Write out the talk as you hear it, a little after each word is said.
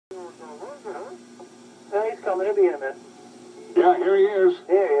there be in there. Yeah, here he is.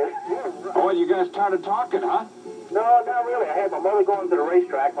 Here he is. Oh, you guys started talking, huh? No, not really. I had my mother going to the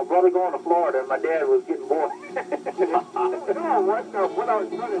racetrack, my brother going to Florida, and my dad was getting bored. What I was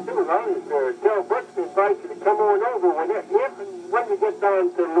trying to do is I was tell Brooks to invite you to come on over when you get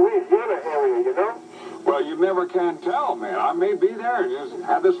down to Louisiana area, you know? Well, you never can tell, man. I may be there. Just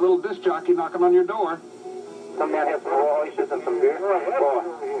have this little disc jockey knocking on your door. Come down here for raw oysters and some beer.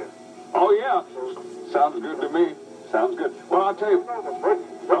 Oh, yeah. Sounds good to me. Sounds good. Well, I'll tell you.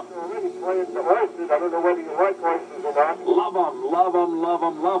 Already playing some oysters. I don't know whether you like oysters or not. Love them, love them, love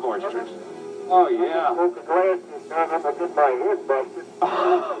them, love oysters. Oh, yeah. Smoke a glass and I'm going to get my head busted.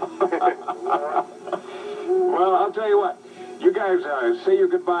 Well, I'll tell you what. You guys say your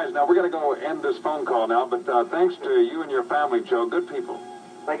goodbyes now. We're going to go end this phone call now, but thanks to you and your family, Joe. Good people.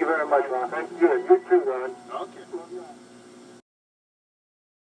 Thank you very much, Ron. Thank you. You too, Ron. Okay.